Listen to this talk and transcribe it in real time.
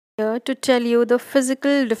Here to tell you the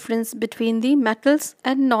physical difference between the metals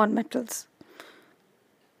and non-metals.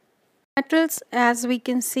 Metals, as we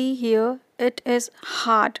can see here, it is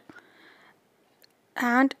hard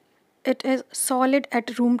and it is solid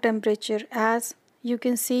at room temperature. As you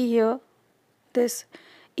can see here, this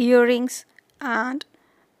earrings and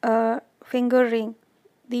a finger ring,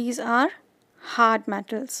 these are hard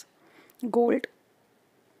metals. Gold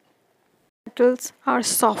metals are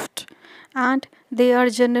soft and they are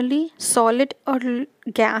generally solid or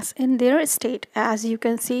gas in their state. As you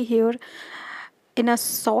can see here, in a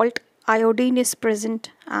salt, iodine is present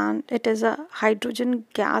and it is a hydrogen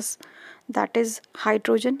gas, that is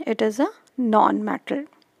hydrogen. It is a non-metal.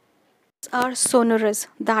 Are sonorous,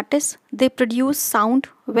 that is they produce sound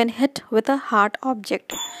when hit with a hard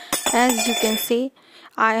object. As you can see,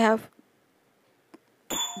 I have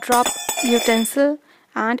dropped utensil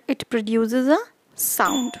and it produces a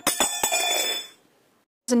sound.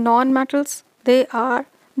 The non-metals, they are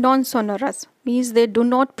non-sonorous, means they do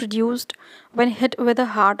not produce when hit with a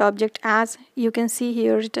hard object. As you can see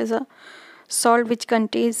here, it is a salt which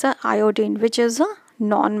contains a iodine, which is a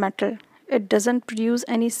non-metal. It doesn't produce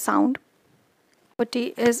any sound.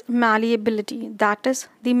 Property is malleability, that is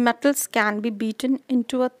the metals can be beaten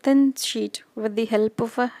into a thin sheet with the help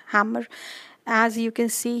of a hammer. As you can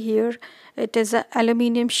see here, it is an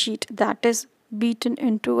aluminium sheet that is beaten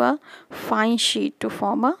into a fine sheet to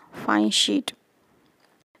form a fine sheet.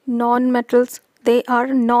 Non-metals, they are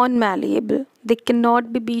non-malleable. They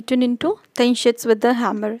cannot be beaten into thin sheets with the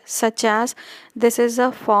hammer, such as this is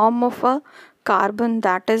a form of a carbon,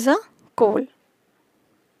 that is a coal.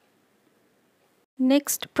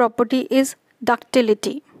 Next property is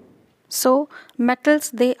ductility. So metals,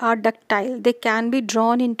 they are ductile. They can be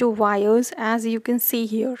drawn into wires, as you can see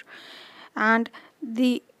here. And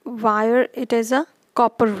the wire, it is a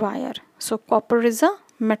copper wire. So copper is a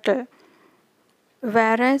metal.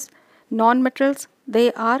 Whereas non-metals,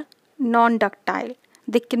 they are non-ductile.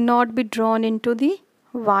 They cannot be drawn into the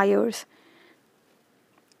wires.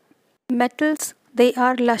 Metals, they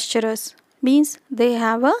are lustrous, means they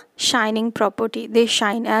have a shining property. They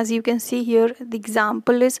shine. As you can see here, the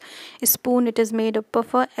example is a spoon. It is made up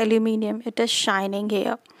of aluminium. It is shining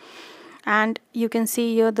here. And you can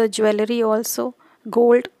see here the jewelry also.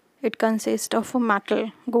 Gold, it consists of a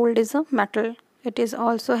metal. Gold is a metal. It is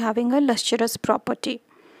also having a lustrous property.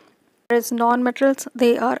 Whereas non-metals,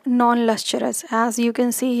 they are non-lustrous. As you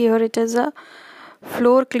can see here, it is a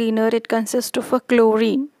floor cleaner. It consists of a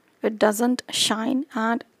chlorine. It doesn't shine.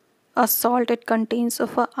 And a salt, it contains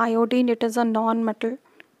of a iodine. It is a non-metal.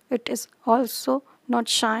 It is also not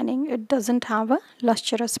shining. It doesn't have a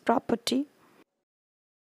lustrous property.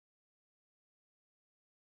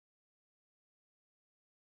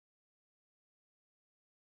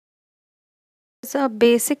 It's a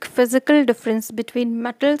basic physical difference between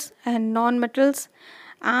metals and non-metals,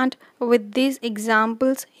 and with these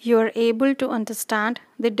examples you are able to understand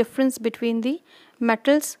the difference between the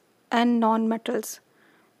metals and non-metals.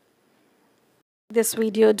 This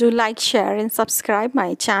video, do like, share and subscribe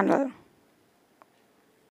my channel.